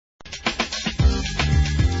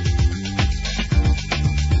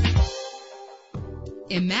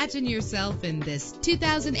Imagine yourself in this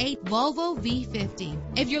 2008 Volvo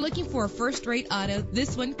V50. If you're looking for a first-rate auto,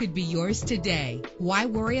 this one could be yours today. Why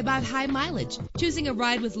worry about high mileage? Choosing a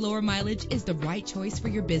ride with lower mileage is the right choice for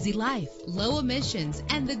your busy life. Low emissions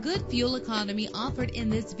and the good fuel economy offered in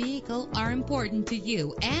this vehicle are important to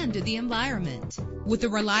you and to the environment. With a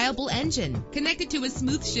reliable engine connected to a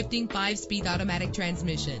smooth shifting 5-speed automatic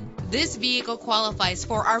transmission, this vehicle qualifies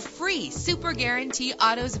for our free Super Guarantee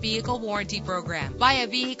Autos Vehicle Warranty Program. Buy a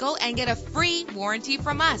vehicle and get a free warranty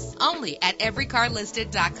from us only at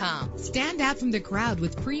everycarlisted.com. Stand out from the crowd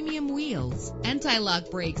with premium wheels.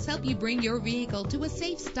 Anti-lock brakes help you bring your vehicle to a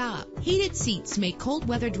safe stop. Heated seats make cold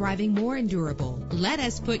weather driving more endurable. Let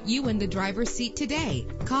us put you in the driver's seat today.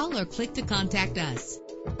 Call or click to contact us.